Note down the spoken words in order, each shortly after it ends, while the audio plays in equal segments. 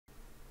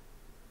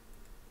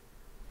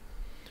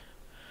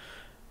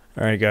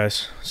Alright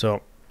guys,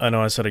 so I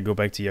know I said I'd go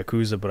back to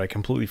Yakuza, but I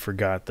completely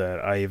forgot that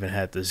I even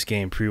had this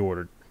game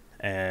pre-ordered.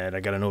 And I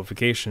got a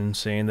notification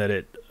saying that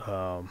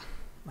I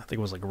think it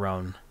was like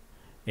around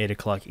 8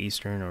 o'clock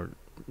Eastern, or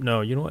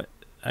no, you know what?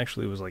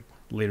 Actually, it was like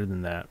later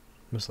than that.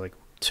 It was like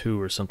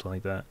 2 or something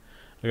like that.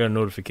 I got a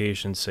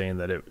notification saying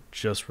that it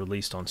just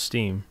released on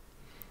Steam,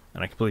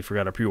 and I completely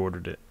forgot I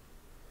pre-ordered it.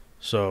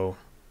 So,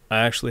 I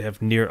actually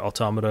have Nier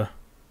Automata,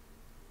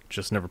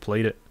 just never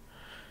played it.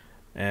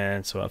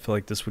 And so I feel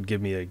like this would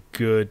give me a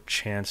good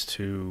chance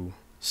to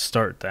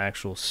start the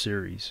actual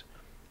series.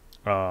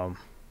 Um,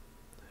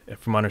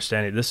 from my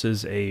understanding, this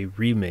is a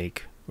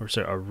remake, or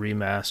sorry, a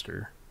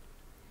remaster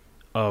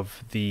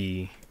of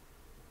the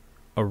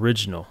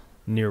original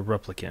Nier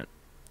Replicant.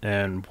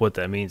 And what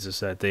that means is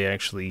that they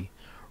actually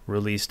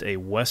released a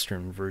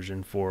Western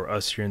version for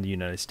us here in the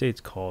United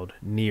States called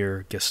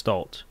Nier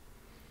Gestalt.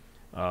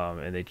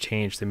 And they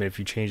made a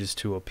few changes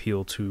to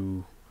appeal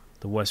to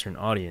the Western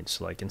audience.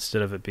 Like,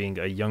 instead of it being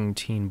a young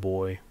teen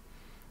boy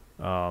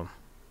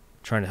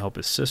trying to help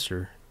his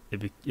sister,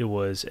 it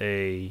was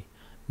a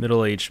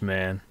middle-aged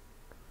man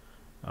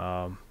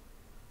trying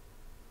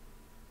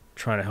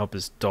to help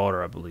his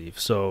daughter, I believe.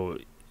 So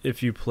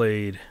if you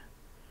played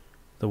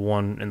the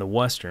one in the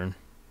Western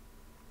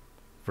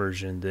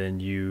version, then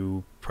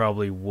you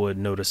probably would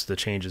notice the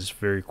changes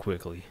very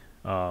quickly.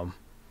 But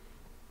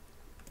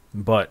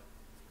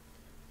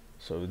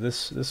so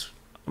this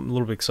I'm a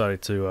little bit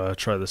excited to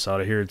try this out.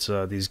 I hear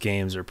these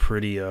games are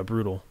pretty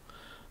brutal,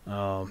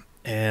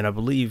 and I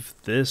believe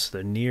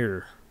the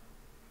Nier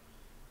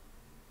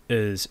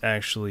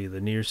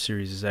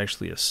series is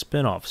actually a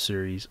spin-off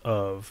series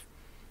of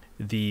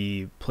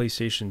the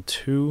PlayStation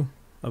 2,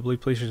 I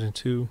believe PlayStation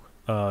 2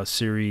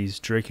 series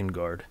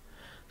Drakengard.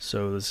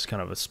 So this is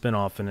kind of a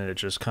spin-off, and it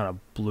just kind of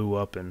blew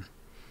up and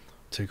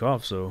took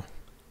off. So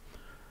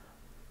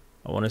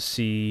I want to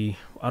see.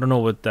 I don't know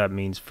what that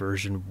means.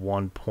 Version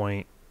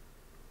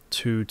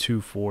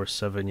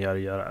 1.2247 yada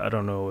yada. I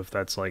don't know if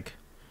that's like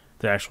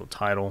the actual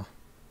title,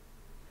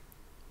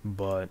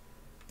 but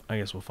I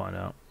guess we'll find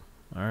out.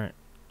 All right.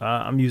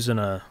 I'm using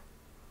a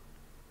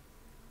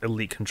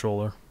Elite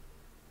controller.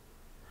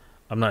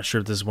 I'm not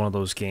sure if this is one of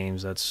those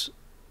games that's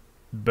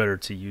better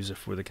to use it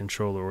for the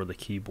controller or the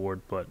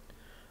keyboard, but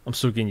I'm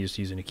still getting used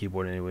to using a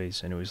keyboard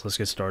anyways. Let's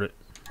get started.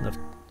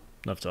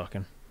 Enough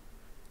talking.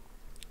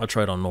 I'll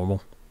try it on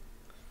normal.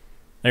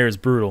 I hear it's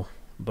brutal,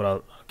 but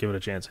I'll give it a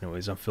chance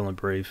anyways. I'm feeling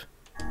brave.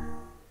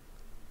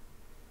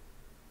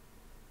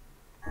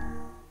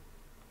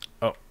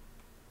 Oh,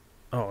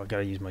 I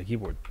gotta use my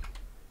keyboard.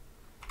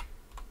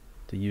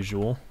 The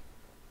usual.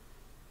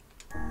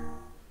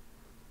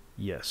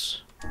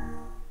 Yes.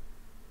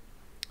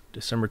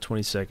 December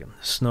 22nd.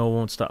 The snow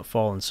won't stop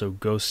falling, so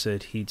Ghost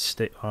said he'd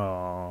stay.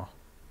 Aww.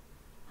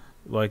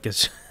 Well, I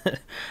guess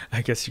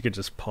I guess you could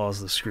just pause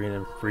the screen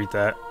and read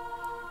that.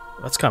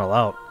 That's kind of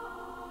loud.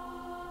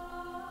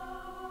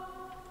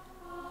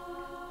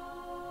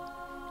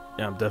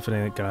 Yeah, I'm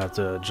definitely gonna have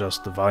to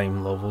adjust the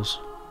volume levels.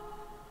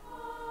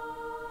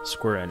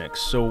 Square Enix.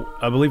 So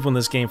I believe when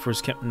this game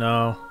first came,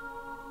 I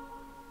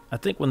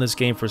think when this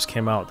game first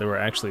came out, they were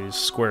actually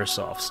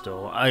Squaresoft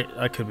still.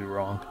 I could be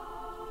wrong.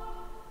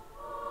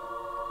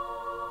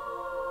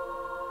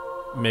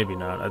 Maybe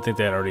not. I think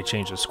they had already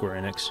changed to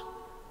Square Enix.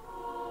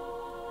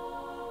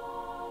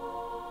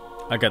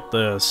 I got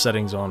the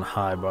settings on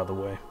high, by the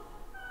way.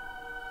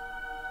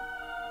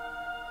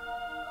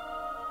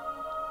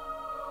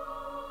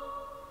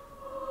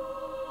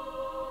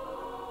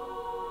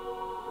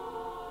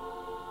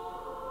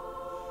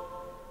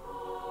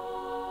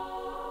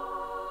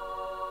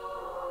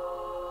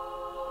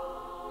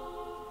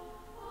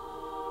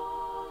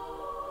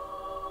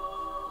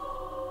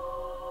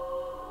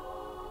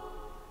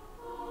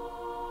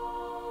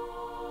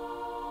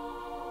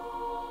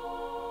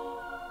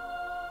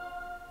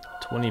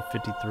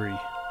 $20.53.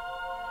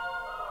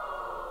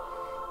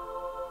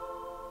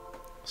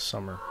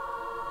 Summer.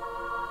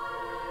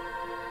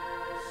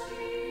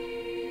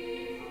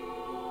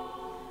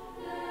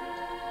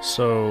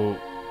 So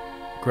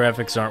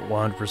graphics aren't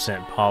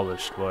 100%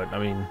 polished, but I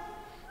mean,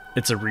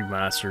 it's a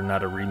remaster,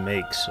 not a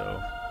remake.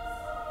 So,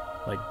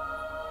 like,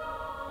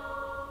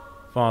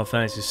 Final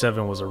Fantasy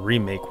VII was a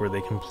remake where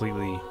they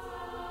completely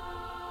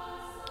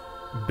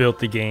built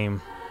the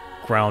game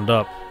ground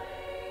up.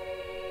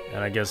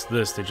 And I guess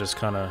they just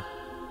kind of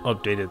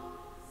updated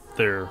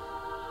their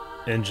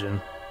engine.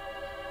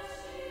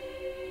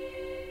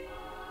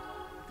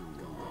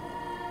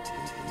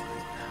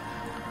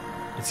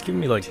 It's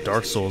giving me like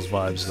Dark Souls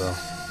vibes though.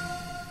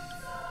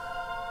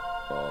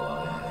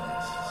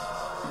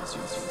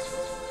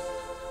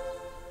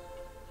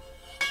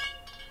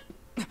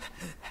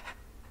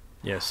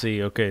 Yeah,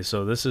 see, okay,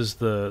 so this is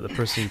the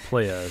person you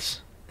play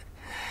as.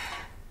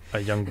 A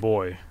young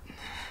boy.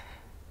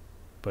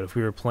 But if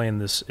we were playing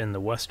this in the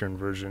Western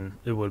version,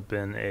 it would have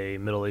been a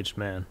middle-aged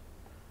man.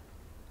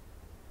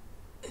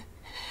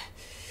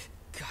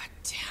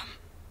 Goddamn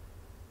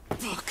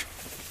book.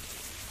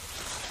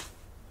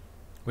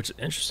 Which is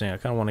interesting. I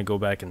kind of want to go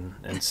back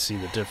and see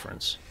the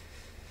difference.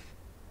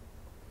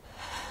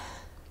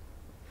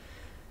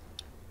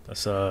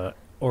 That's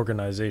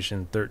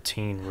Organization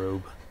 13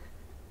 robe.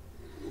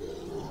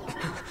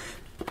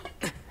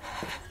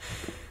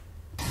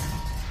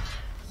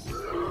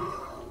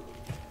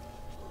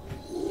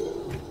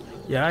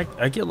 Yeah,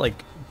 I get like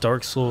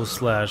Dark Souls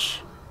slash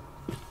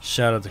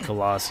Shadow of the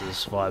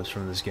Colossus vibes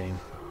from this game.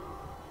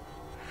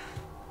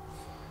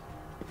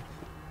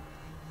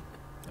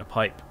 A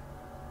pipe.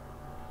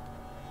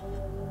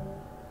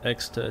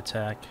 X to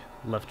attack,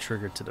 left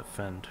trigger to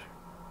defend.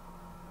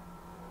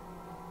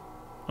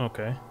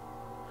 Okay.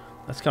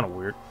 That's kind of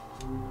weird.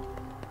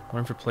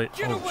 Run for play.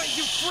 Oh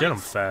shit, I'm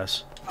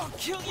fast. I'll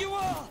kill you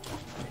all.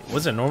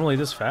 Was it normally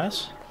this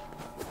fast?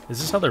 Is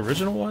this how the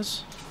original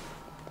was?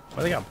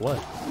 Why they got blood?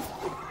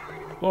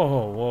 Whoa,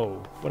 whoa,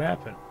 whoa. What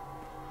happened?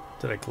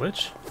 Did I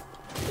glitch?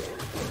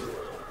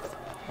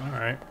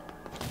 Alright.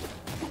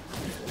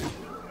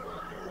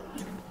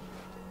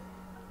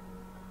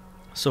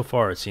 So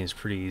far it seems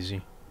pretty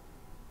easy.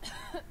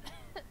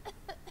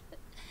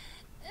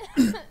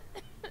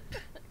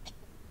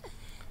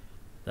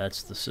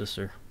 That's the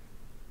sister.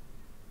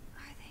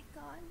 Are they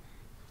gone?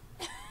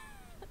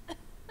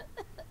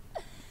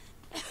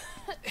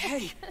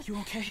 Hey, you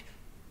okay?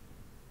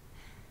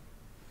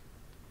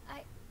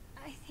 I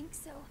think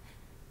so.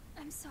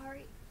 I'm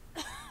sorry.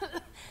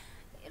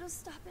 It'll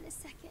stop in a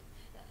second.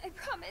 I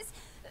promise.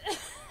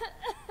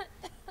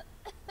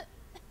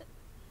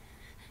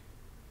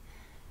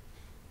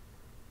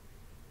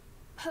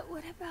 But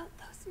what about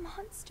those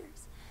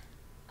monsters?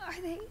 Are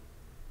they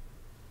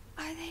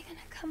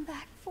gonna come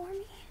back for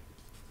me?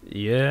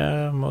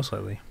 Yeah, most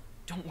likely.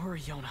 Don't worry,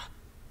 Yona.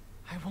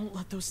 I won't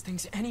let those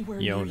things anywhere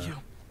Yona. near you.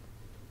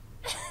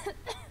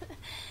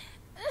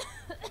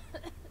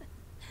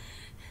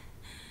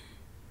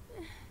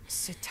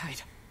 Sit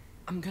tight.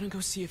 I'm gonna go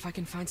see if I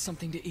can find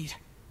something to eat.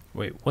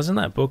 Wait, wasn't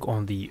that book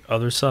on the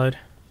other side?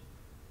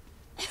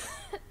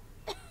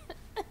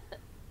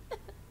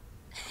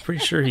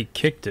 Pretty sure he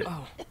kicked it.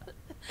 Oh,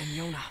 and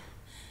Yona.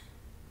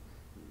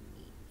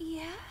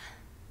 Yeah?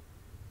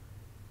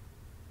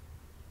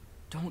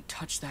 Don't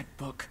touch that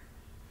book.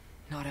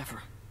 Not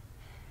ever.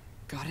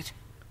 Got it?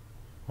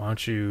 Why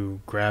don't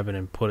you grab it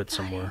and put it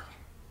somewhere?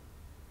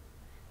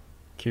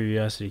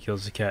 Curiosity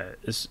kills the cat.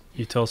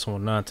 You tell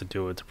someone not to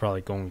do it, they're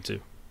probably going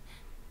to.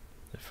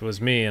 If it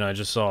was me and I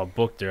just saw a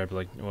book there, I'd be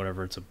like,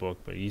 whatever, it's a book.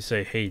 But you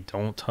say, hey,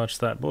 don't touch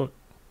that book.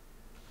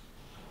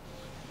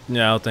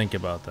 Yeah, I'll think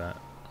about that.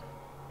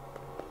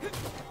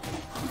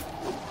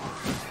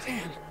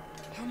 Damn,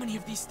 how many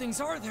of these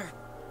things are there?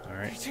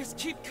 Alright. They just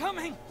keep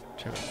coming.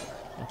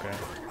 Okay.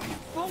 I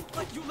won't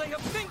let you lay a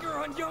finger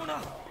on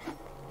Yona.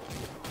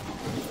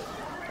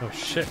 Oh,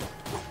 shit.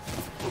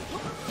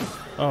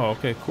 Oh,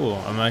 okay,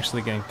 cool. I'm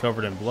actually getting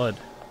covered in blood.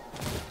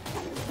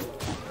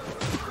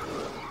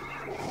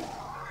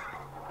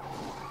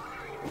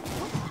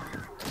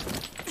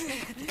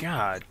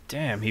 God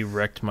damn, he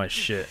wrecked my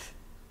shit.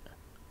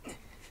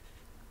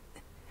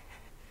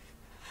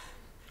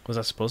 Was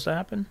that supposed to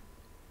happen?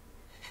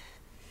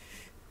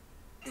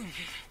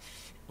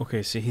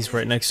 Okay, see, he's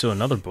right next to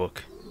another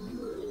book.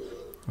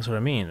 That's what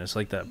I mean. It's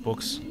like that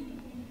book's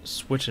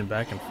switching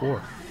back and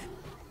forth.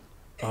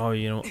 Oh,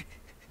 you know,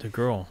 the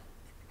girl.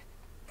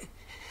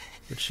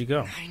 Where'd she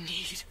go? I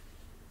need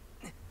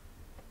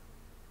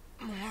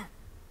more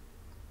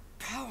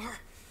power.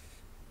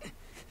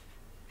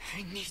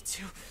 I need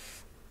to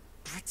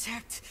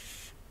protect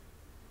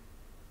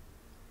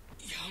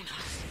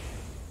Yona.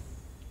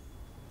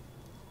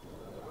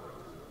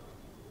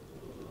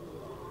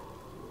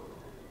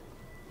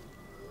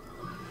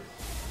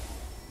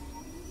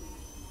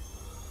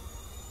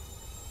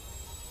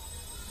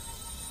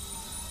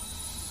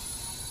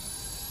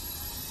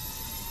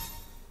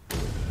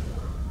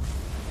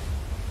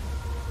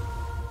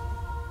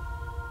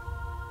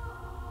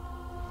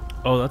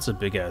 Oh, that's a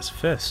big ass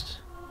fist.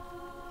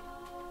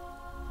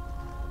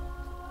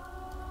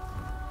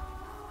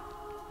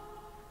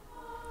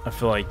 I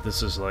feel like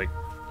this is like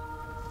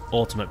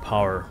ultimate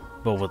power,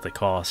 but with the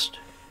cost.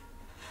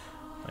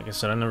 Like I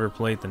said, I never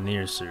played the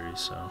Nier series,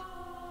 so.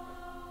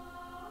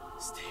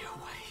 Stay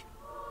away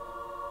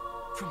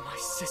from my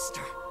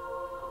sister.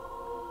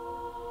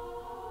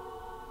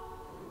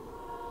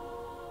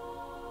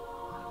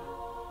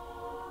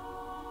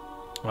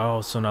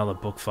 Oh, so now the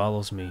book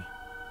follows me.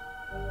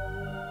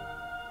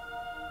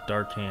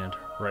 Dark hand,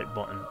 right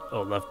button.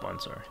 Oh, left button,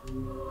 sorry.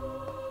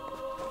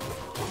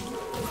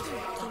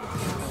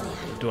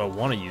 Do I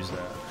want to use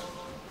that?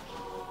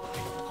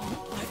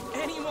 Don't let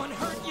anyone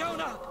hurt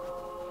Yona!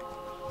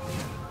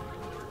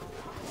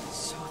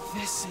 So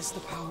this is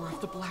the power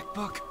of the Black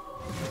Book.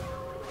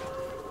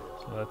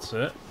 So that's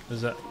it?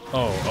 Is that...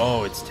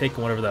 Oh, it's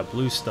taking whatever that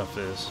blue stuff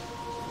is.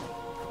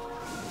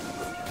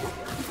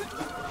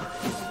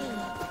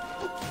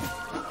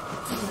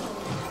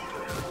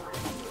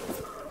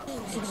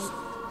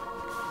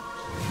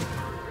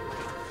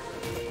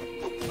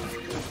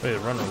 Wait,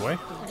 run away?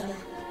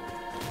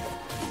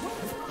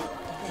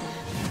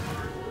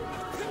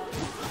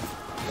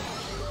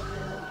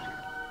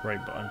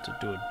 Right button to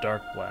do a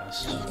dark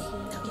blast.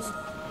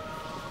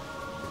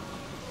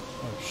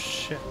 Oh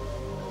shit.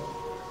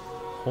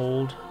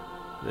 Hold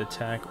the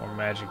attack or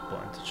magic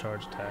button to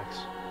charge attacks.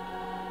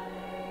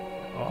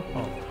 Oh.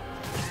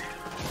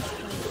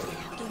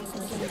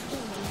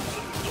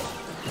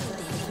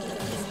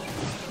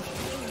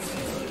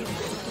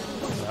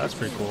 That's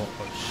pretty cool.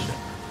 Oh shit.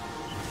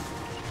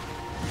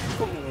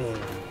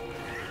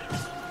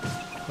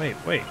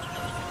 Wait.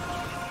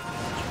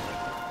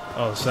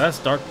 Oh, so that's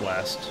Dark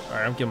Blast.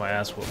 Alright, I'm getting my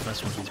ass whooped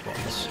messing with these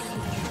buttons.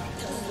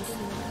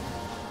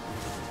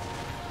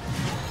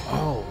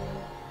 Oh,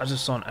 I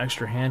just saw an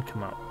extra hand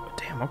come out.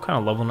 Damn, I'm kind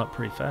of leveling up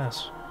pretty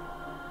fast.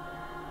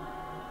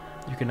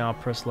 You can now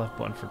press left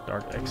button for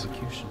Dark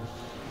Execution.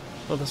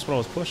 Oh, that's what I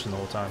was pushing the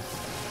whole time.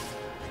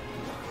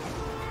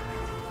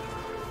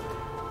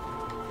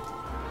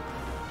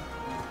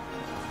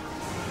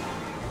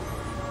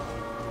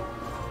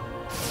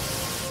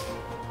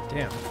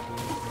 Damn.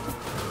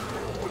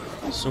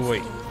 So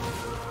wait.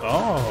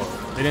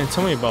 Oh, they didn't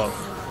tell me about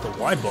the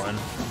Y button.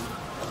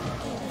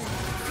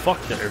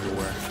 Fuck, they're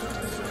everywhere.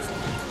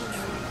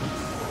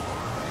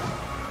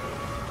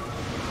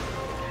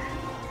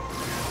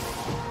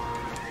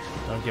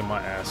 Don't get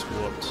my ass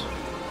whooped.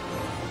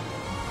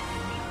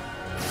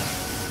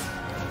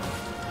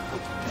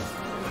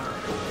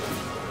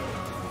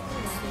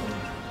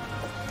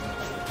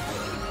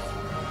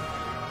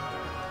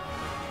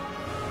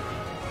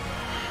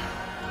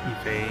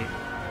 Evade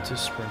to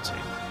sprinting.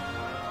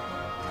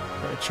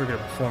 Right trigger to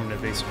perform an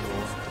evasive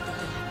roll.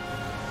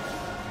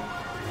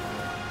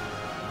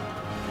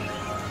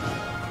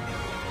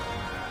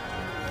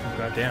 Oh,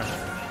 goddamn.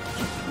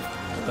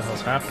 What the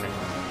hell's happening?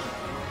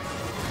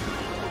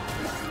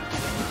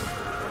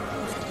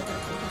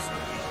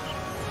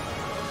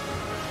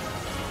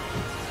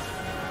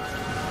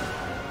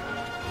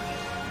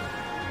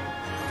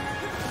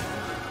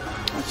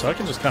 So I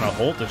can just kind of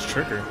hold this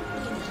trigger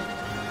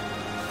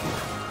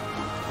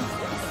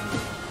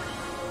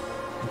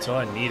until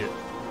I need it.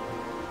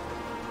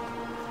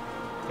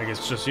 I guess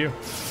it's just you.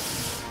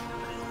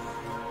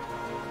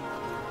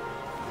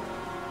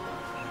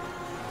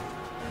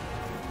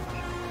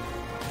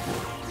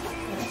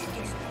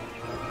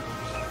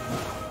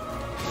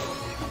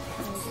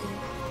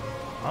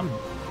 Oh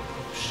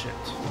shit.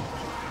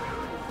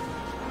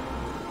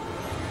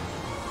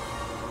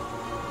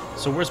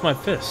 So where's my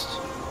fist?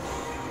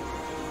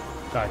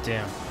 God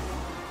damn.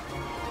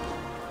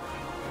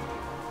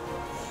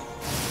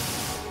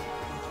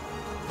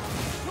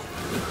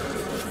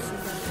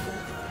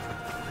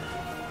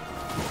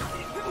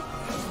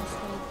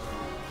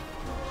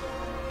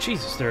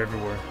 Jesus, they're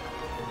everywhere.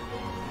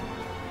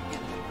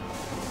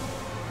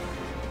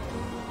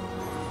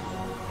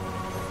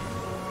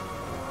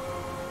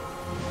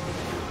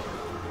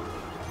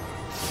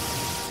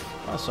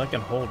 Oh, so I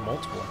can hold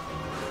multiple.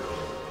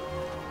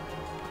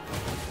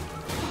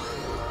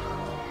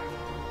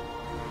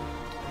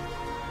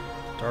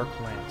 Dark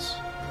Lance.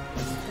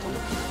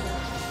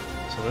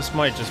 So this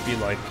might just be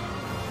like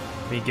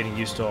me getting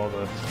used to all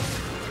the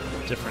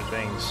different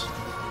things.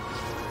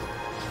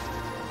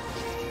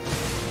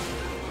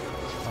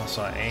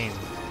 Also, I aim.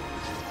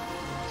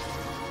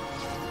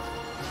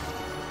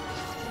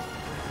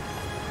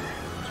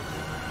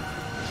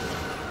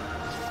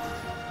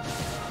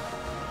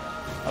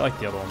 I like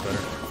the other one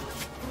better.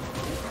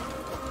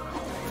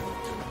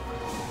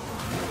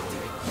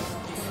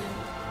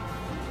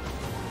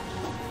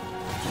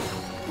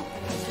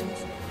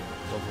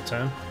 Level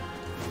 10.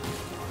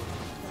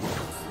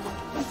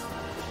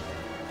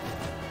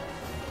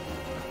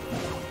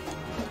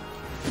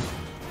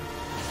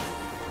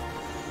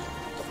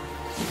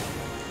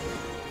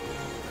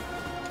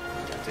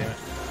 God damn it.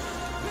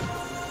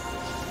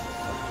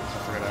 I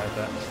forgot I had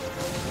that.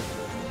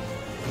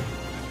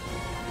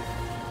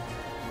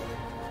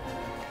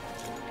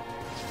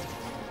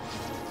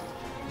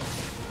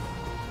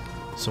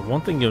 So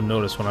one thing you'll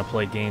notice when I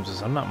play games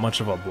is I'm not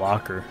much of a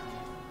blocker.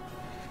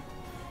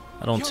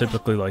 I don't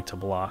typically like to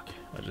block.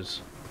 I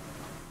just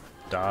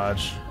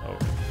dodge. Oh.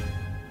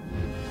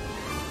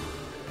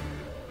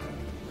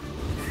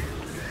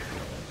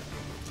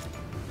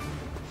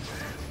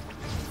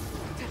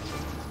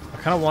 I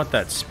kind of want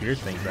that spear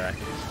thing back.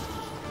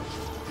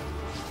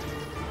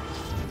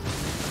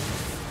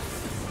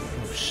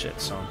 Oh shit,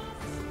 son.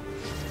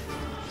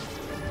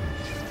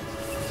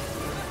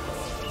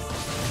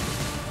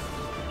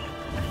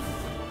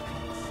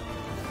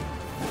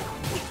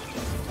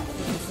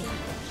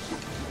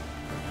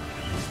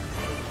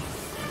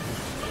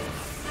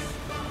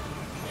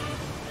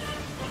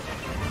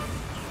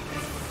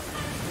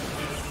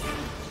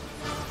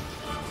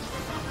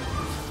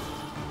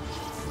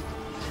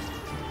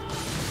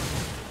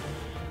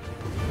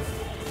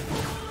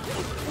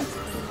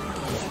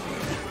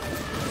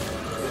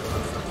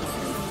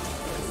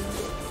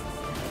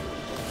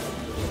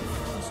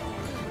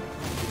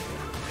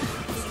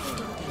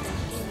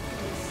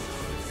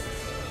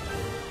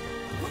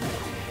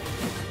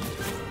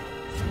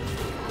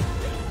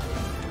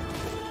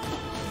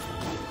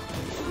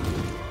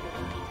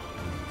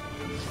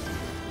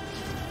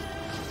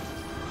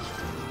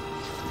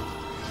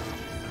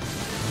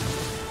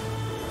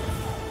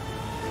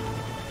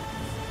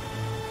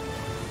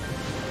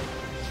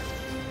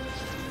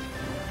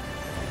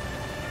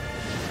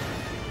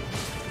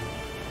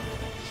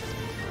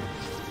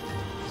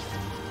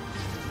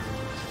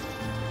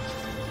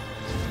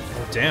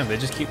 Damn, they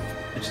just keep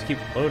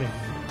loading.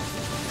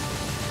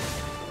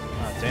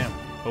 Ah, damn.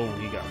 Oh,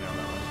 he got me on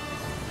that one.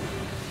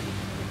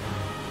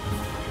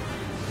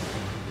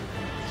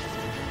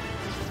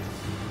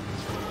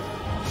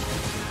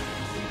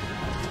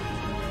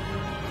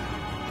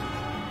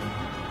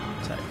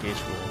 Attack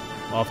gauge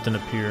will often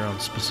appear on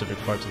specific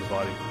parts of the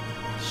body.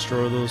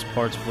 Destroy those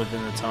parts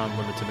within the time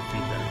limit to defeat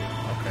the enemy.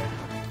 Okay.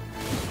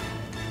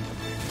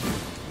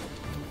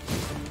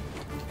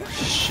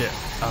 Shit.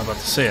 I was about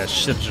to say, I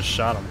should have just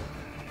shot him.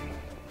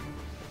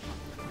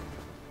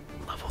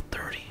 Level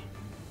 30.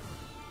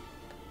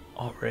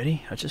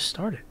 Already? I just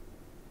started.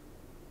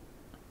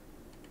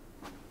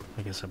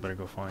 I guess I better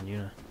go find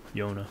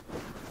Yona.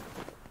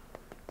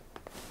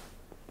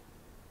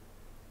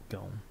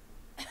 Gone.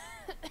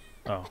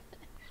 Oh.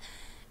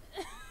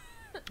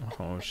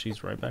 Oh,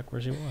 she's right back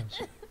where she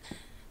was.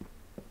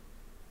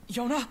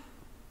 Yona,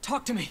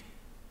 talk to me.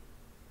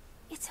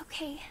 It's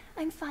okay.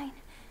 I'm fine.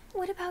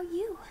 What about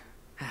you?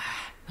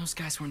 Those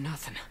guys were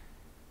nothing.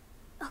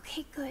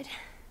 Okay, good.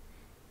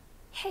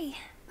 Hey,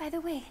 by the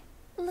way,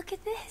 look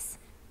at this.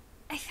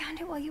 I found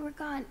it while you were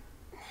gone.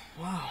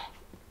 Wow,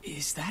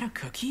 is that a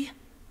cookie?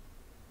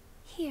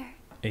 Here.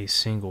 A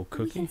single We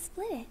cookie? can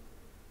split it.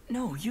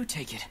 No, you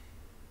take it.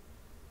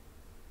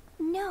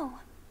 No,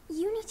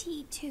 you need to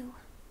eat too.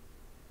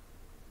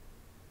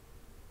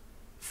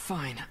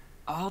 Fine,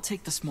 I'll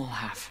take the small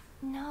half.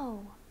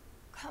 No,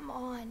 come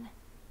on.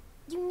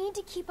 You need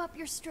to keep up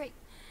your straight.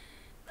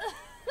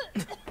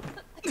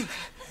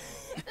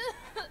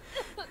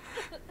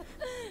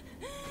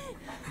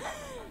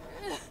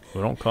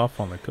 Well, don't cough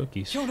on the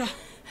cookies. Yona!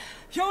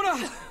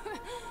 Yona!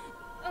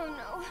 Oh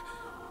no.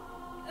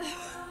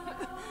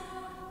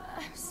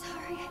 I'm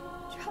sorry, I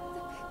dropped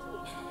the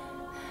cookie.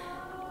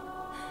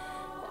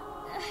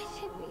 I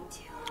didn't mean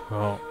to.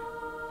 Well,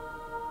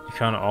 you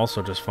kind of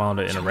also just found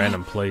it in a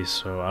random place,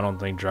 so I don't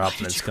think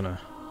dropping it's gonna...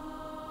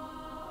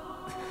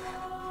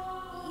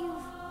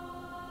 You've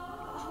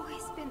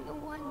always been the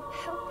one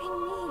helping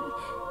me.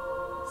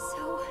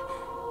 So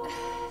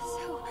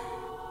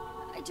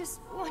I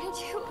just wanted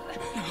to...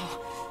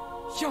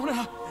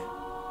 Yona!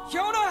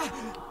 Yona!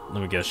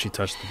 Let me guess, she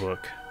touched the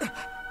book.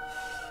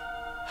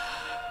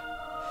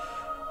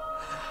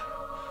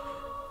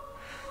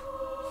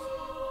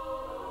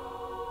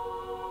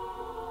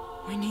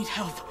 We need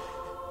help.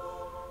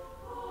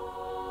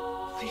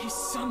 Please,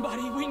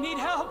 somebody, we need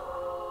help!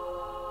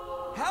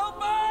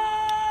 Help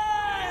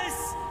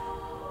us!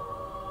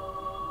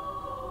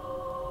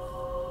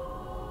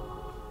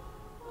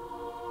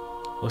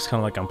 Looks kind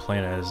of like I'm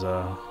playing as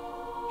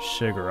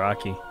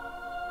Shigaraki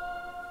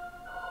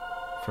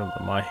from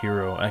the My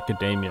Hero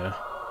Academia.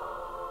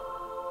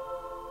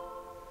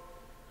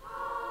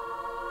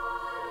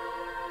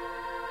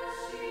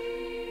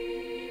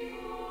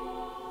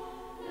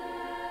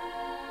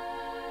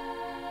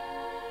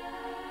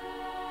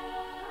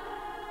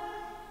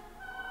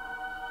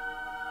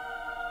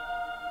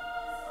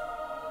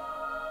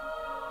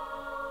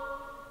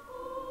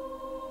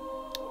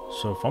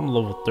 So if I'm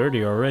level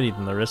 30 already,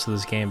 then the rest of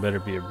this game better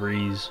be a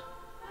breeze.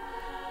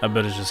 I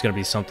bet it's just gonna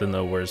be something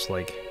though where it's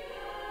like,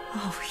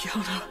 Oh,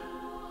 Yona.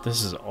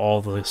 this is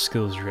all the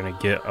skills you're gonna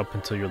get up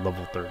until you're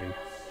level 30.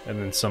 And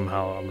then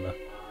somehow I'm gonna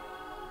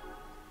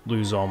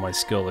lose all my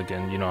skill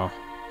again, you know.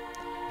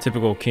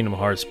 Typical Kingdom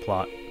Hearts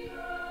plot.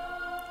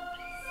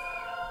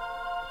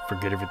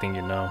 Forget everything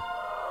you know.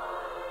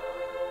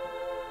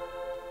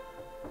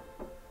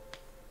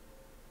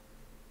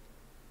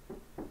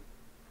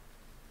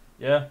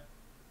 Yeah?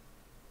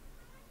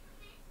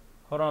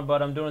 Hold on,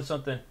 bud, I'm doing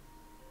something.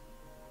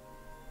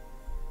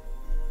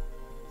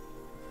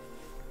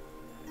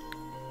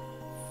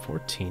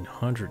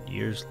 $1,400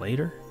 years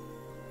later?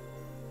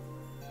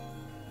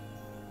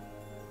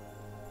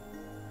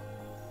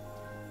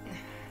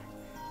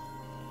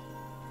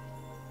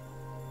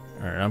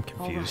 Alright, I'm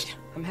confused. All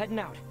right, I'm heading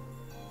out.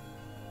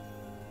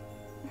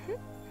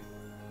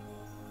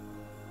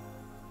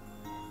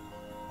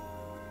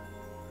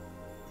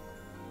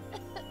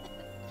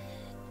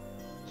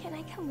 Can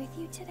I come with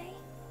you today?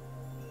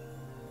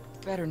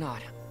 Better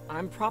not.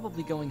 I'm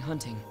probably going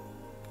hunting.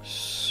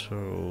 So...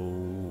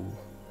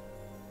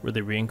 were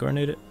they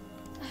reincarnated?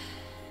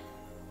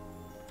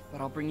 But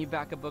I'll bring you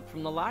back a book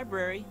from the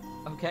library,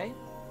 okay?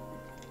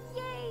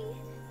 Yay!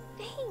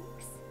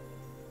 Thanks.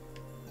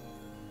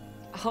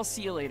 I'll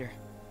see you later.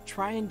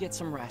 Try and get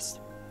some rest.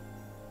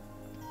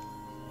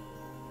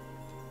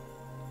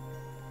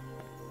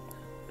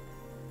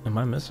 Am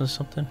I missing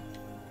something?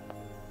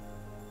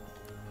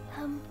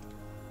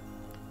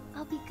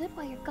 I'll be good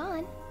while you're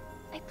gone.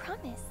 I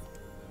promise.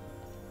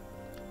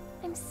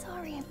 I'm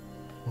sorry.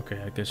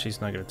 Okay, I guess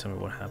she's not gonna tell me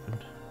what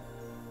happened.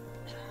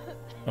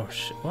 Oh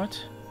shit, what?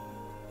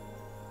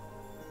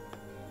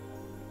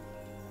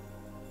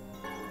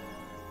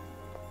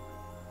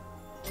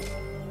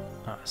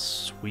 Ah,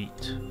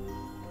 sweet.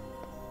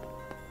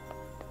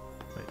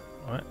 Wait,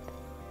 what?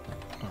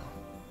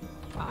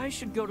 I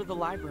should go to the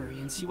library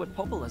and see what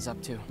Popola's up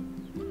to.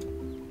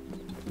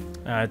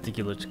 I think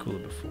he looked cooler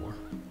before.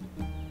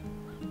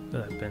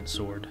 Look at that bent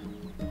sword.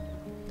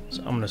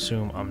 So I'm gonna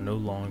assume I'm no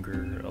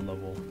longer a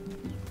level.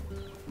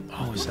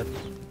 Oh, is that?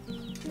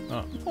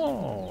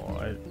 Oh,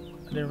 I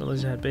didn't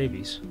realize it had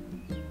babies.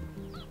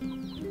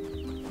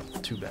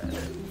 Too bad.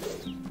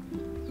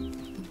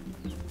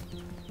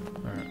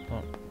 Alright,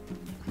 well,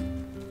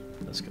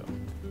 let's go.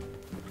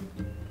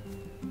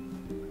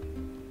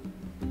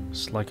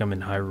 It's like I'm in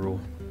Hyrule.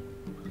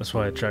 That's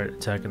why I tried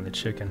attacking the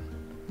chicken.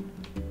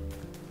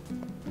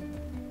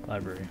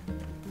 Library.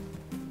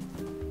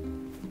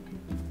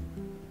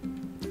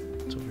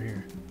 It's over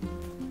here.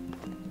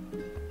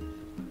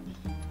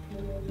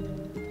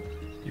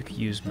 You can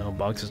use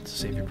mailboxes to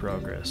save your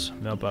progress.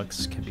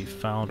 Mailboxes can be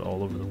found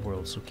all over the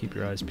world, so keep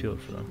your eyes peeled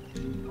for them.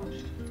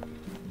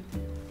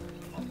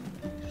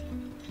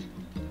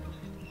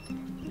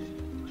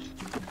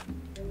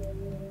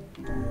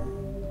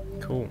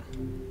 Cool.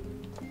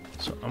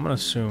 So I'm gonna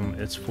assume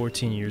it's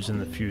 14 years in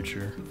the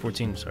future.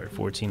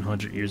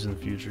 1400 years in the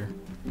future.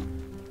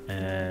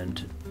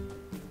 And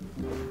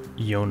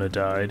Yona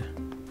died.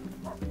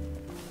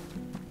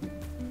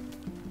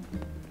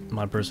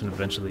 My person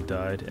eventually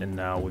died, and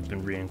now we've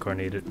been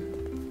reincarnated.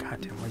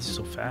 God damn, why is he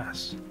so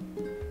fast?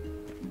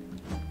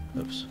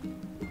 Oops.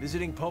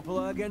 Visiting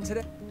Popola again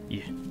today?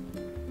 Yeah.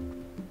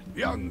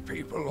 Young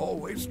people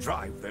always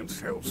drive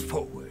themselves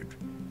forward,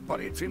 but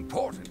it's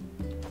important.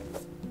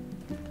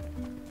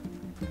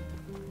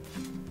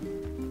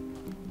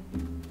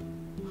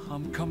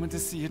 I'm coming to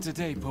see you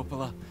today,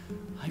 Popola.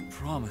 I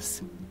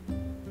promise.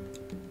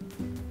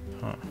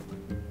 Huh.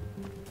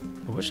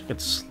 I wish I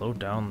could slow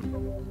down.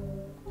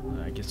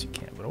 I guess you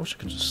can't, but I wish I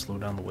could just slow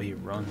down the way he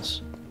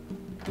runs.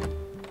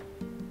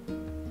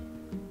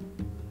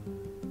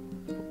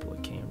 Popola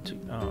came to.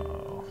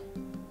 Oh.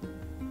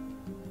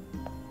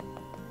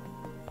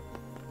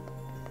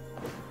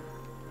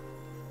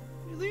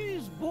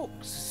 These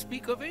books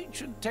speak of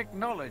ancient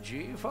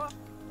technology for...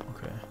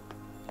 Okay.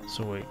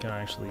 So wait, can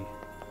I actually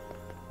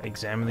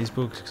examine these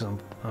books? Because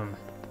I'm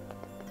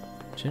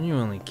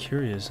genuinely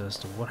curious as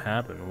to what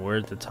happened.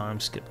 Where did the time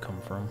skip come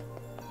from?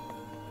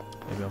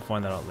 Maybe I'll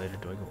find that out later.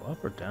 Do I go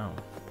up or down?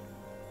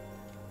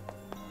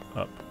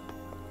 Up.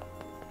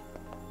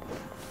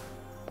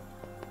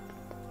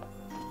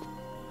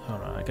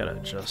 Hold on, I gotta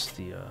adjust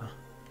the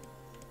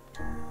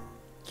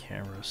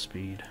camera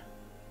speed.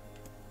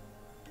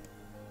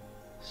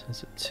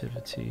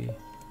 Sensitivity.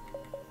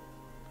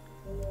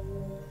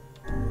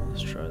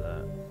 Let's try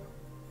that.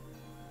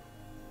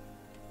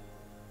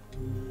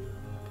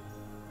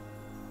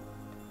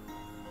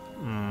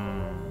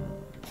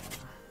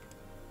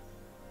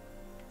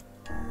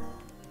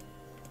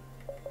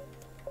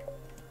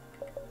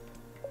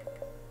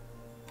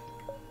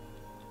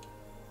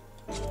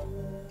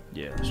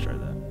 Yeah, let's try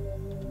that.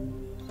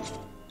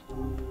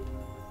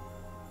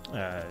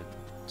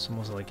 It's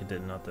almost like it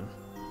did nothing.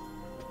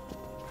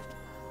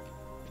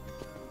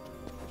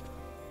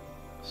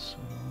 So,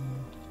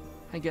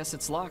 I guess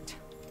it's locked.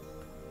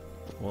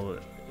 well,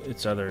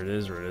 it's either it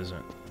is or it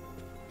isn't.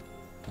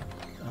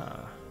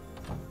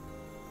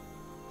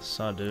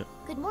 Saw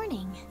Good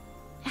morning.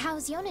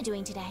 How's Yona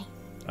doing today?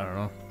 I don't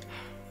know.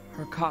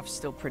 Her cough's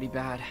still pretty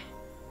bad.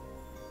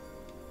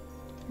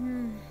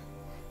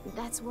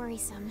 That's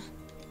worrisome.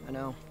 I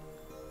know.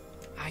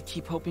 I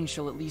keep hoping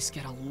she'll at least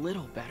get a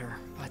little better,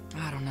 but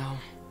I don't know.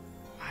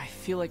 I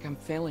feel like I'm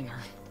failing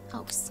her.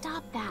 Oh,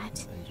 stop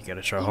that. You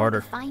gotta try You're harder.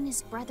 the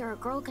finest brother a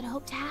girl could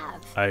hope to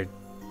have. I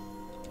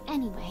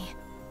Anyway,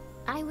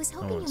 I was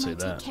hoping wouldn't you say might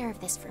that. take care of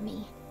this for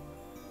me.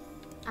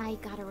 I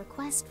got a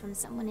request from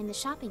someone in the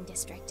shopping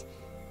district.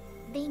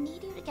 They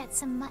need you to get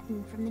some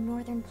mutton from the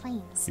northern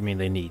plains. You mean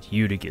they need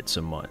you to get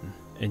some mutton,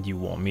 and you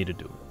want me to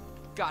do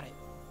it? Got it.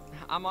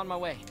 I'm on my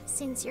way.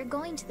 Since you're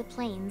going to the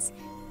plains,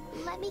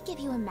 let me give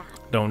you a map.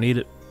 Don't need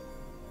it.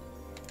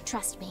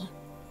 Trust me,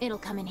 it'll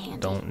come in handy.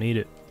 Don't need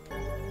it.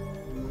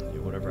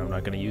 Yeah, whatever, I'm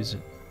not gonna use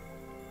it.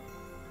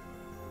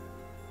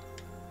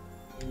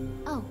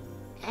 Oh,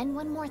 and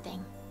one more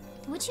thing.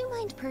 Would you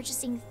mind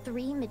purchasing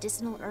 3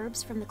 medicinal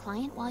herbs from the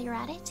client while you're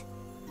at it?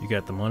 You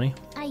got the money?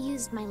 I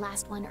used my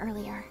last one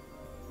earlier.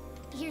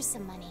 Here's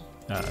some money.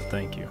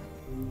 Thank you.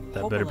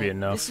 That better be Popola,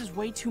 enough. This is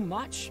way too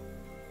much.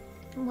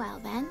 Well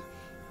then,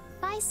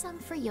 buy some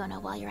for Yona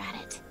while you're at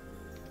it.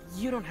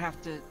 You don't have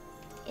to...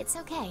 It's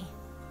okay.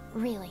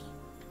 Really.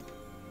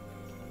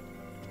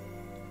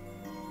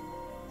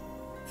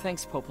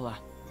 Thanks, Popola.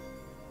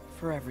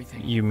 For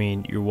everything. You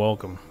mean you're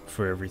welcome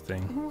for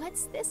everything.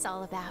 What's this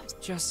all about?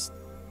 Just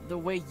the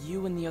way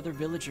you and the other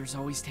villagers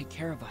always take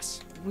care of us.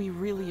 We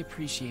really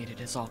appreciate it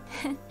is all.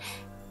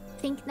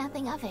 Think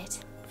nothing of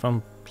it. If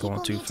I'm People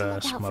going too need to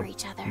look fast, out for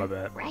each other, my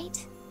bad.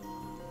 right?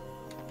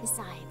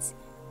 Besides,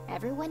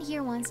 everyone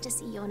here wants to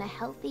see Yona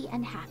healthy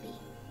and happy.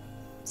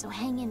 So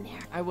hang in there.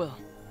 I will.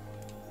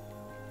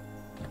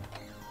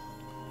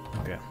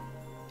 Okay.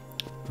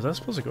 Was I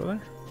supposed to go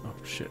there? Oh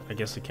shit, I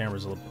guess the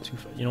camera's a little bit too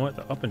fast. You know what?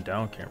 The up and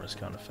down camera's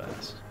kind of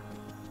fast.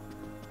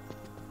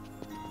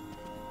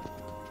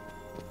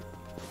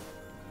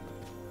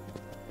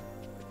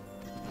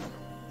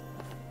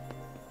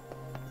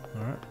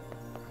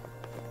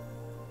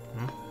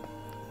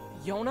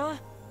 Yona?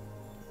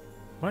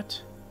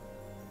 What?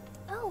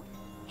 Oh,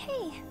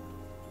 hey.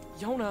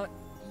 Yona,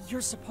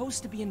 you're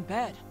supposed to be in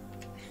bed.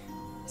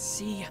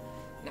 See,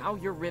 now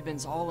your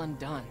ribbon's all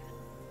undone.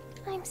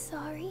 I'm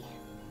sorry.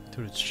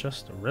 Dude, it's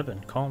just a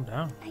ribbon. Calm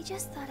down. I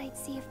just thought I'd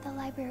see if the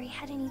library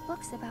had any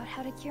books about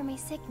how to cure my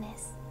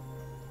sickness.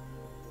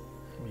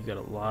 You got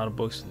a lot of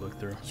books to look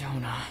through.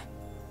 Yona,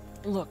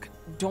 look,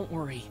 don't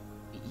worry.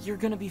 You're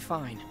gonna be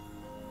fine.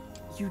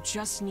 You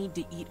just need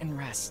to eat and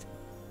rest.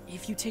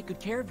 If you take good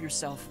care of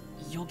yourself,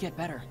 you'll get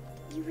better.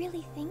 You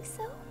really think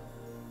so?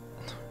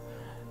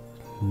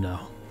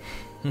 No.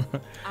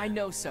 I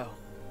know so.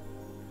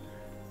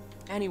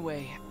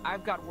 Anyway,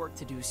 I've got work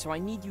to do, so I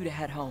need you to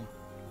head home.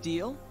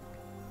 Deal?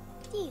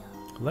 Deal.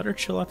 Let her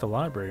chill at the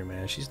library,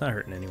 man. She's not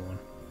hurting anyone.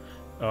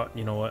 Oh,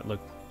 you know what? Look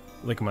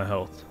at my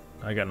health.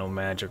 I got no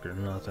magic or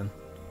nothing.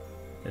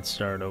 It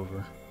started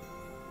over.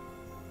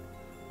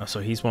 Oh, so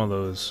he's one of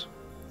those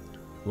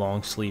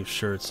long sleeve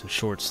shirts and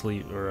short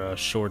sleeve or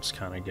shorts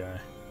kind of guy.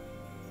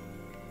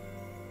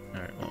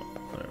 All right, well,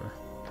 whatever.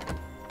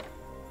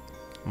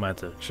 I might have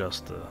to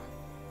adjust the.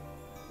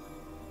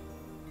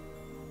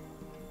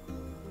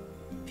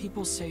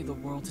 People say the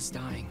world is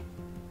dying.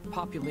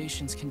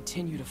 Populations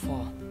continue to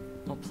fall,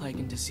 while plague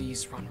and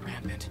disease run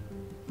rampant.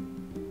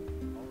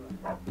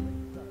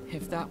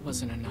 If that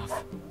wasn't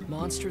enough,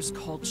 monsters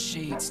called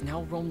Shades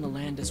now roam the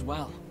land as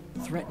well,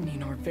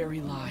 threatening our very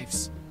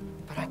lives.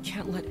 But I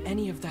can't let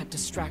any of that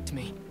distract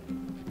me.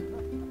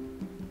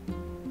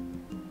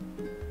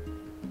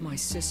 My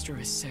sister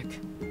is sick,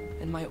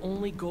 and my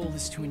only goal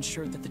is to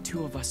ensure that the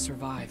two of us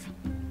survive.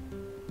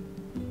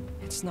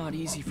 It's not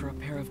easy for a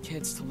pair of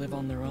kids to live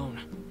on their own.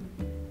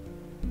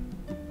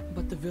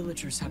 But the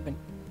villagers have been...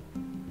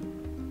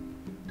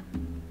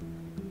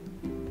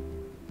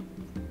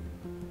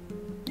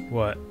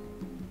 What?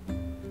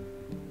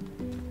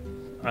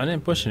 I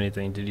didn't push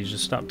anything. Did he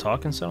just stop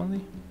talking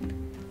suddenly?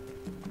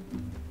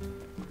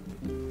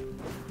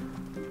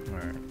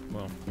 Alright,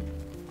 well.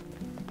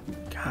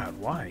 God,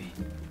 why?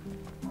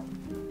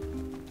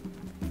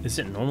 Is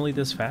it normally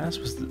this fast?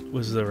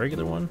 Was the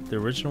regular one, the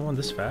original one,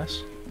 this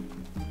fast?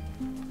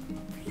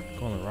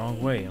 Going the wrong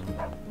way. I'm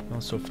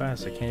going so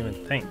fast I can't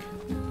even think.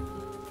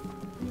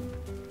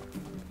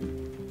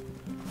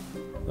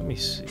 Let me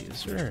see,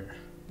 is there...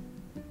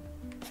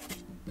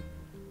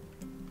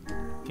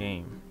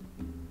 game?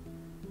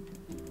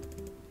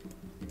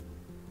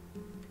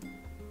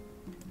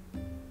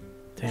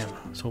 Damn,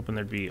 I was hoping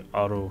there'd be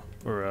auto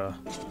or a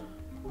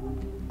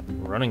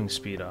running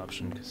speed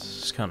option because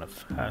it's kind of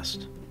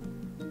fast.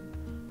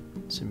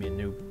 Send me a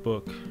new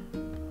book.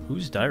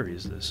 Whose diary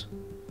is this?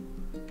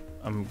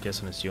 I'm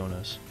guessing it's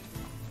Yona's.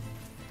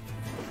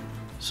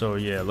 So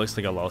yeah, it looks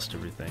like I lost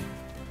everything.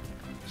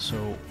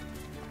 So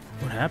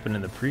what happened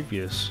in the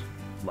previous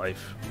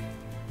life?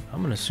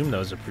 I'm gonna assume that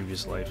was a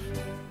previous life.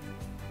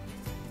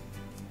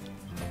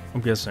 I'm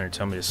guessing they're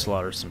telling me to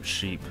slaughter some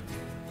sheep.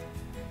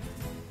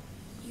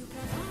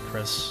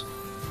 Press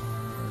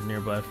a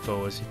nearby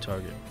foe as you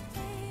target.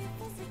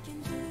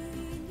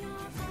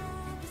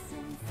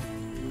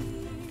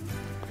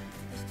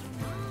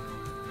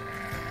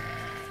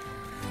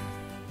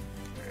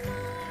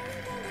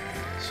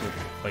 So,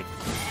 like,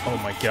 oh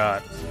my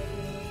god.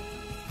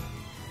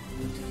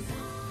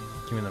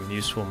 Give me them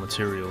useful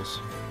materials.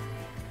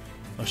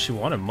 Oh, she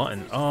wanted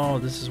mutton. Oh,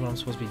 this is what I'm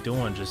supposed to be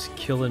doing, just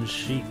killing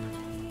sheep.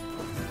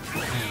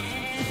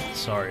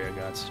 Sorry, I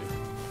got to.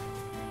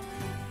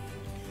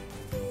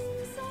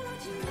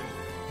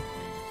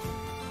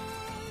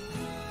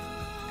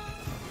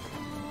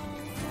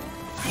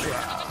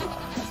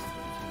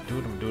 Do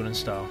what I'm doing in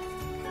style.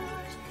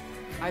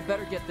 I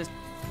better get this.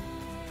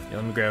 Yeah,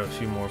 let me grab a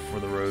few more for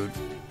the road.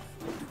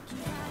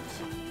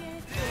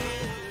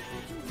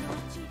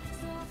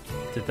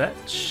 Did that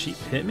sheep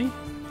hit me?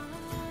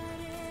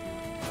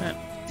 Man.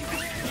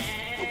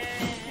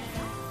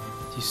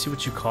 Do you see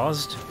what you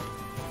caused?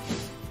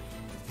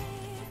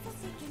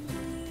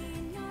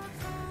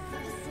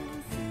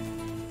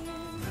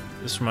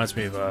 This reminds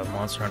me of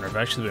Monster Hunter. I've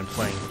actually been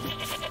playing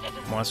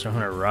Monster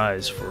Hunter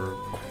Rise for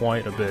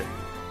quite a bit.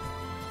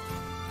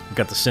 I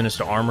got the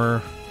Sinister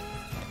armor.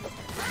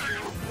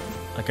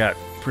 I got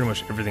pretty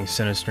much everything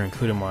Sinister,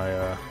 including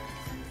my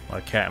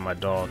my cat and my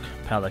dog,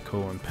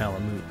 Palico and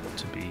Palamute,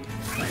 to be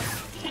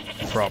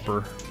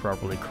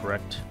properly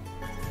correct.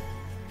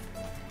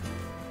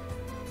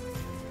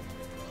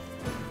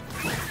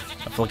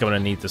 I feel like I'm gonna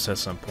need this at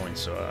some point,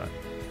 so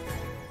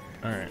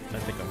alright, I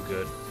think I'm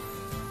good.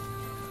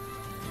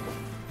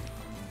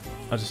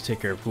 I'll just take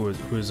care of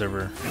who's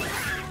ever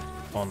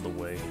on the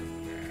way.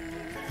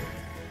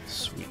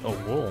 Sweet. Oh,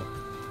 wool.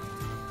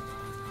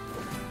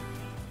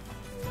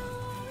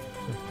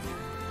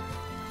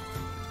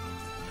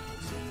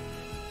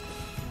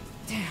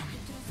 Damn.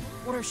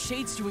 What are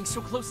Shades doing so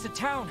close to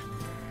town?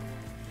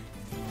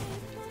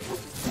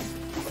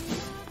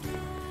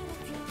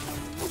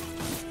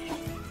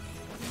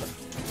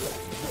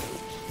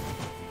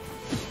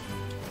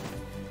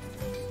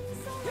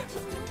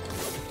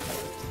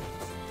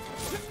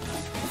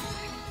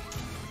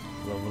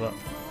 Level up.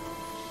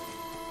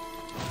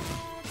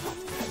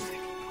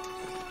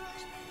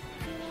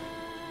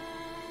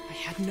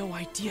 had no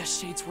idea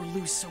shades were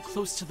loose so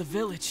close to the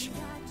village.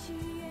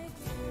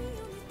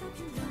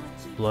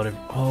 Blood of...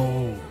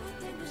 Oh.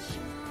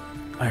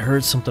 I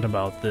heard something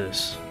about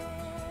this.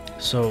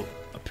 So,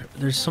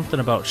 there's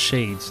something about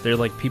shades. They're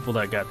like people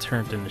that got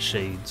turned into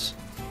shades.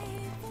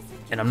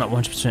 And I'm not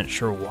 100%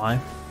 sure why.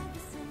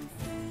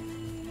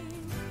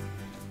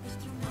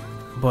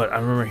 But I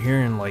remember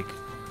hearing, like,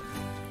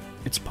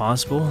 it's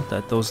possible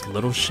that those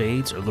little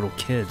shades are little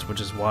kids, which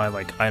is why,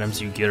 like,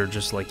 items you get are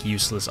just, like,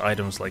 useless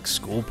items like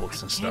school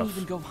books and I stuff. can't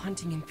even go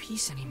hunting in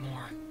peace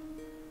anymore.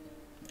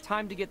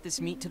 Time to get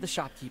this meat to the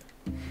shopkeep.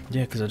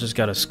 Yeah, because I just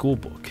got a school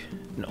book.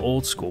 An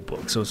old school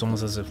book, so it's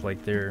almost as if,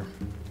 like, they're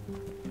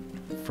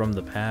from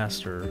the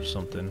past or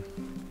something.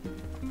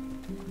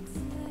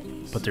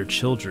 But they're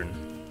children.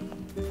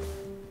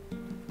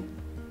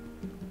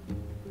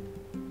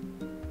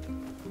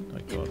 Do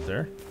I go up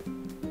there?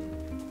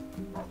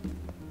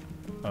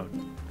 Oh,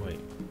 wait.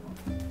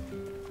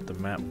 The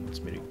map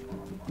wants me to...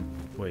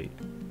 Wait,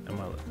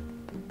 am I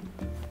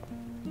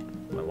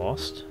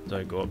lost? Did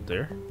I go up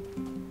there?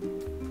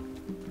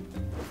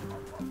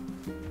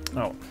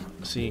 Oh,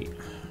 see...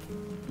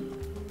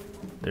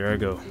 There I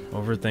go,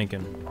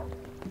 overthinking.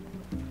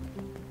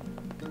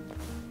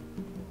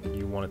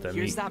 You wanted that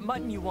Here's meat. that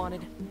mutton you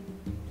wanted.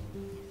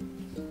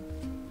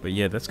 But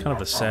yeah, that's kind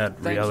of a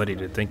sad reality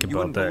to think You about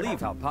wouldn't that. believe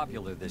how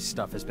popular this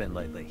stuff has been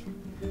lately.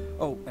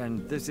 Oh,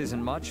 and this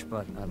isn't much,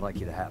 but I'd like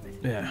you to have it.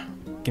 Yeah,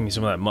 give me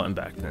some of that mutton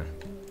back then.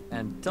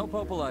 And tell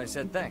Popola I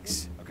said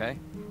thanks, okay?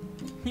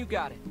 You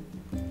got it.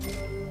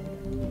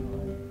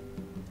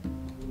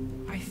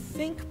 I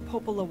think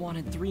Popola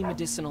wanted 3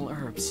 medicinal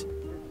herbs.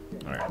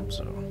 Alright,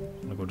 so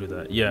I'm gonna go do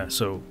that. Yeah,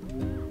 so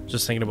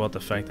just thinking about the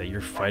fact that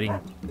you're fighting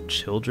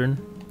children.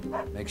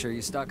 Make sure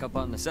you stock up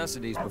on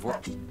necessities before...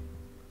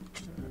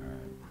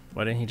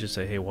 Why didn't he just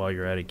say, hey, while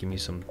you're at it, give me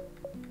some...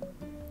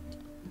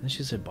 Then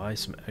she said buy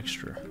some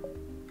extra.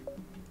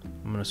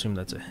 I'm gonna assume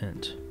that's a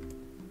hint.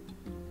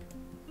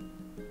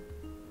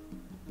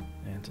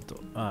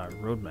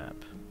 Road map.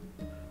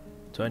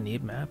 Do I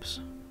need maps?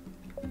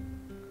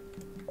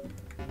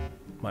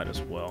 Might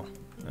as well.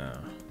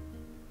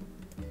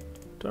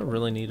 Do I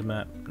really need a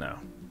map? No.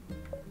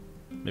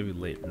 Maybe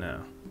late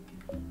now.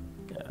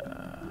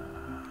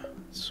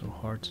 It's so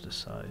hard to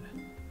decide.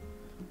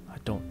 I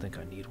don't think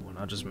I need one.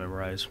 I'll just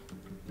memorize.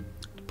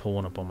 Pull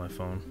one up on my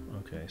phone.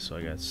 Okay, so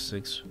I got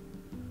 6.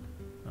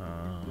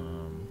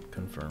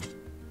 Confirm.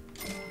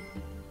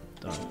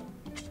 Done.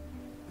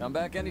 Come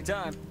back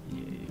anytime.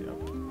 Yeah.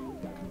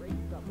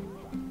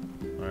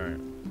 Alright.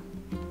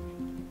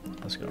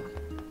 Let's go.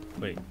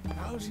 Wait.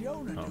 How's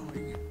Yona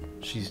doing?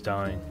 She's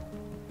dying.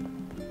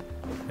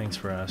 Thanks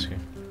for asking.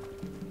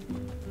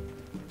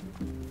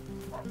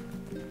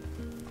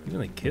 Even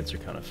the kids are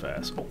kind of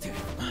fast. Oh,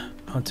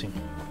 hunting.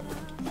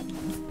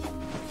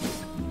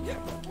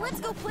 Let's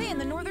go play in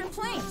the Northern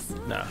Plains.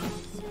 Nah.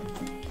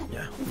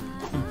 Yeah.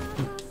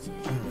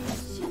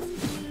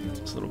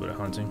 It's a little bit of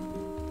hunting.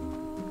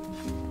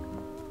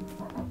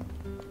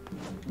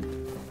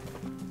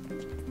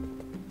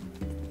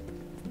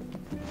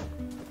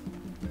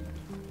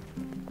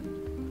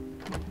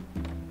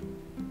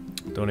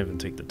 Don't even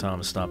take the time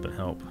to stop and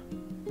help.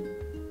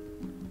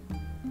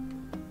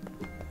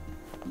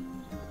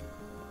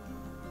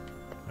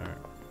 Alright.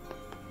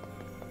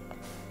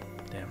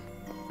 Damn.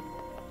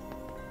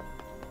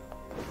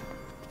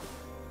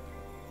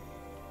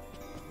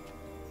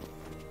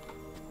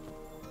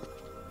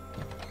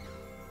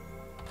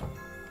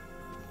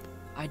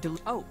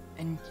 Oh,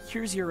 and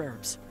here's your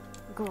herbs.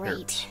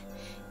 Great.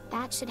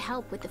 That should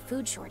help with the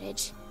food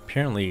shortage.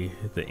 Apparently,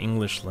 the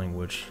English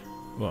language,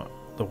 well,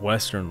 the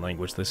Western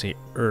language, they say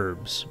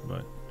herbs,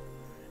 but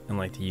in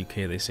like the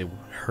UK, they say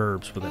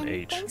herbs with an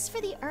H. Thanks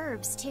for the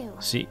herbs, too.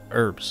 See,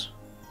 herbs.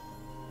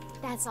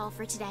 That's all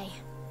for today.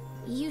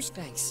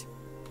 Thanks.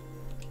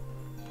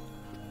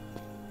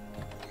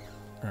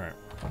 Alright.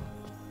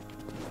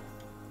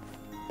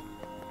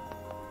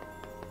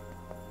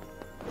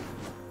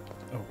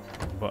 Oh,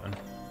 button.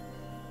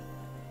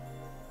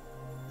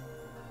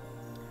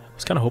 I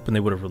was kind of hoping they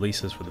would have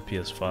released this for the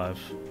PS5.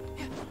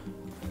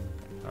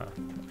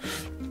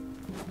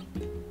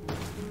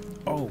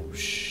 Oh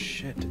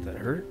shit, did that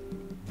hurt?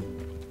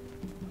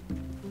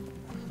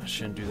 I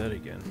shouldn't do that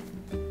again.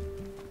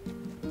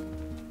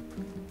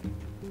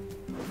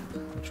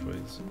 Which way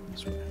is it?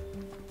 This way.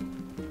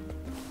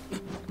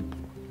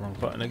 Wrong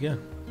button again.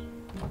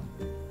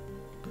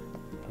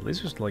 At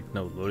least there's like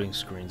no loading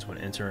screens when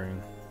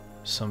entering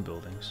some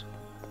buildings.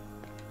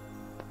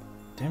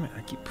 Damn it,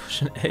 I keep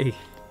pushing A.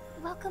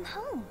 Welcome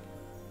home.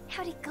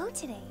 How'd it go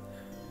today?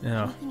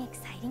 Yeah. Anything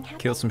exciting happen?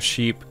 Killed some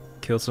sheep,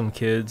 killed some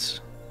kids,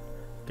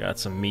 got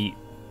some meat.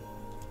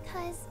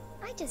 'Cause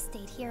I just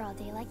stayed here all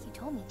day like you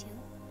told me to.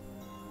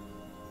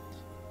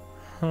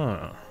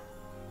 Huh.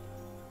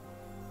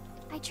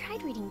 I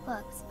tried reading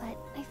books, but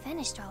I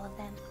finished all of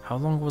them. How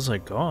long was I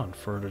gone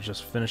for her to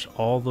just finish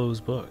all those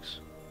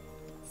books?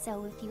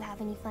 So if you have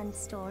any fun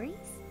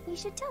stories, you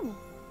should tell me.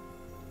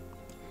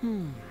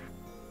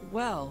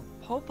 Well,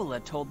 Popola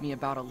told me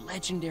about a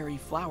legendary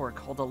flower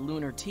called a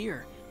lunar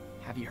tear.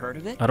 Have you heard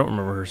of it? I don't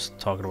remember her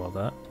talking about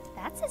that.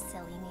 That's a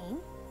silly name.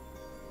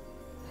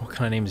 What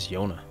kind of name is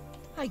Yona?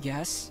 I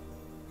guess.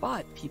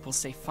 But people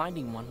say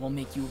finding one will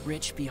make you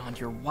rich beyond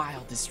your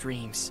wildest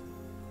dreams.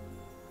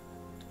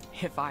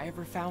 If I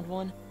ever found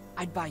one,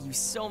 I'd buy you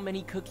so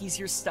many cookies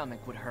your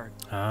stomach would hurt.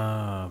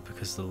 Ah,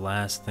 because the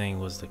last thing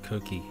was the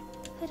cookie.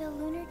 Could a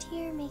lunar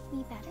tear make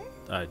me better?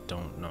 I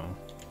don't know.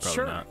 Probably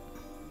Sure. not.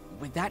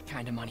 With that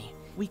kind of money,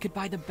 we could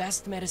buy the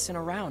best medicine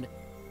around.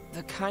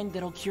 The kind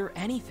that'll cure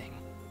anything.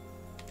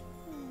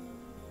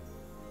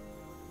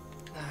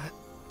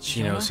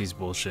 She Yona? knows he's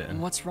bullshitting.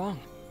 What's wrong?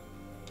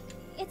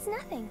 It's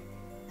nothing.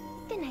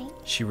 Good night.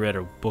 She read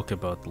a book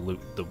about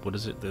the what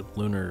is it? The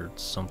lunar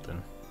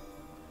something.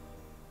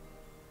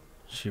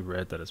 She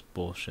read that it's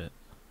bullshit.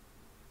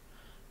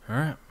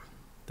 Alright.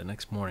 The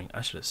next morning,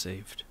 I should have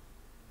saved.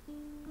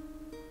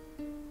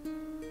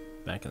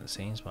 Back in the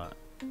same spot.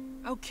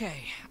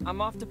 Okay,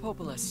 I'm off to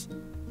Popolis.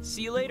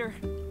 See you later.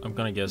 I'm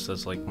gonna guess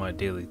that's like my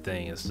daily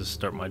thing, is to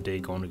start my day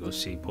going to go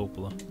see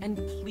Popola. And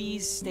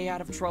please stay out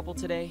of trouble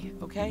today,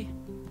 okay?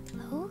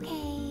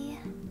 Okay.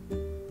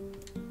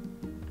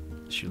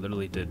 She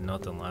literally did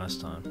nothing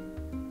last time.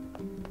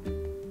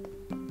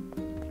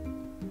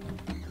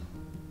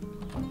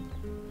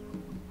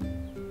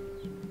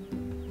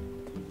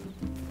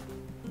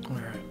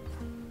 Alright.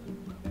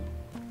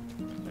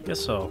 I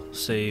guess I'll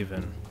save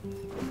and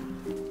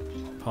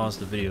pause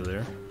the video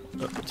there.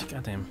 Oh,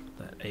 goddamn,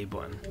 that A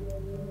button.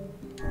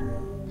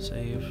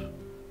 Save.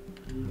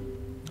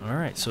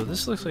 Alright, so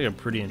this looks like a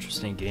pretty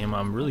interesting game.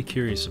 I'm really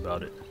curious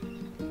about it.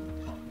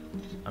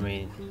 I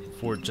mean,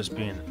 for it just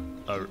being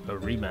a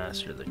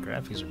remaster, the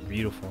graphics are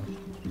beautiful.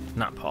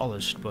 Not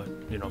polished, but,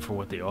 you know, for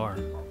what they are.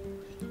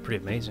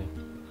 Pretty amazing.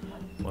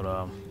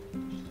 But,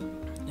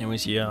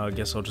 anyways, yeah, I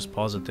guess I'll just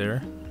pause it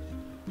there.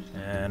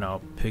 And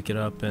I'll pick it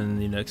up in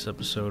the next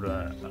episode.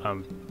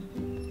 I'm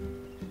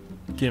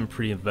getting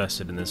pretty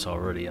invested in this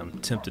already. I'm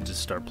tempted to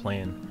start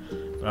playing,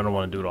 but I don't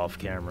want to do it off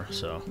camera,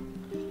 so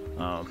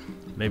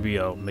maybe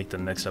I'll make the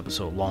next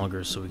episode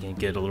longer so we can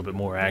get a little bit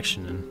more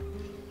action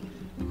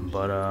in.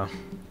 But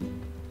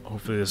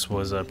hopefully this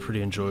was a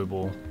pretty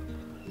enjoyable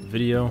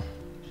video.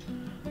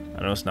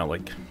 I know it's not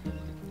like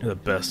the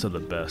best of the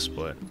best,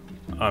 but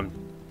I'm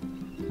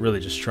really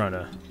just trying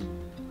to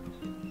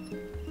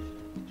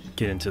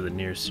get into the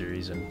Nier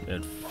series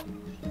and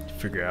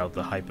figure out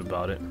the hype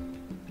about it.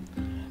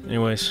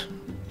 Anyways,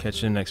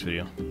 catch you in the next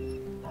video.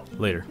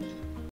 Later.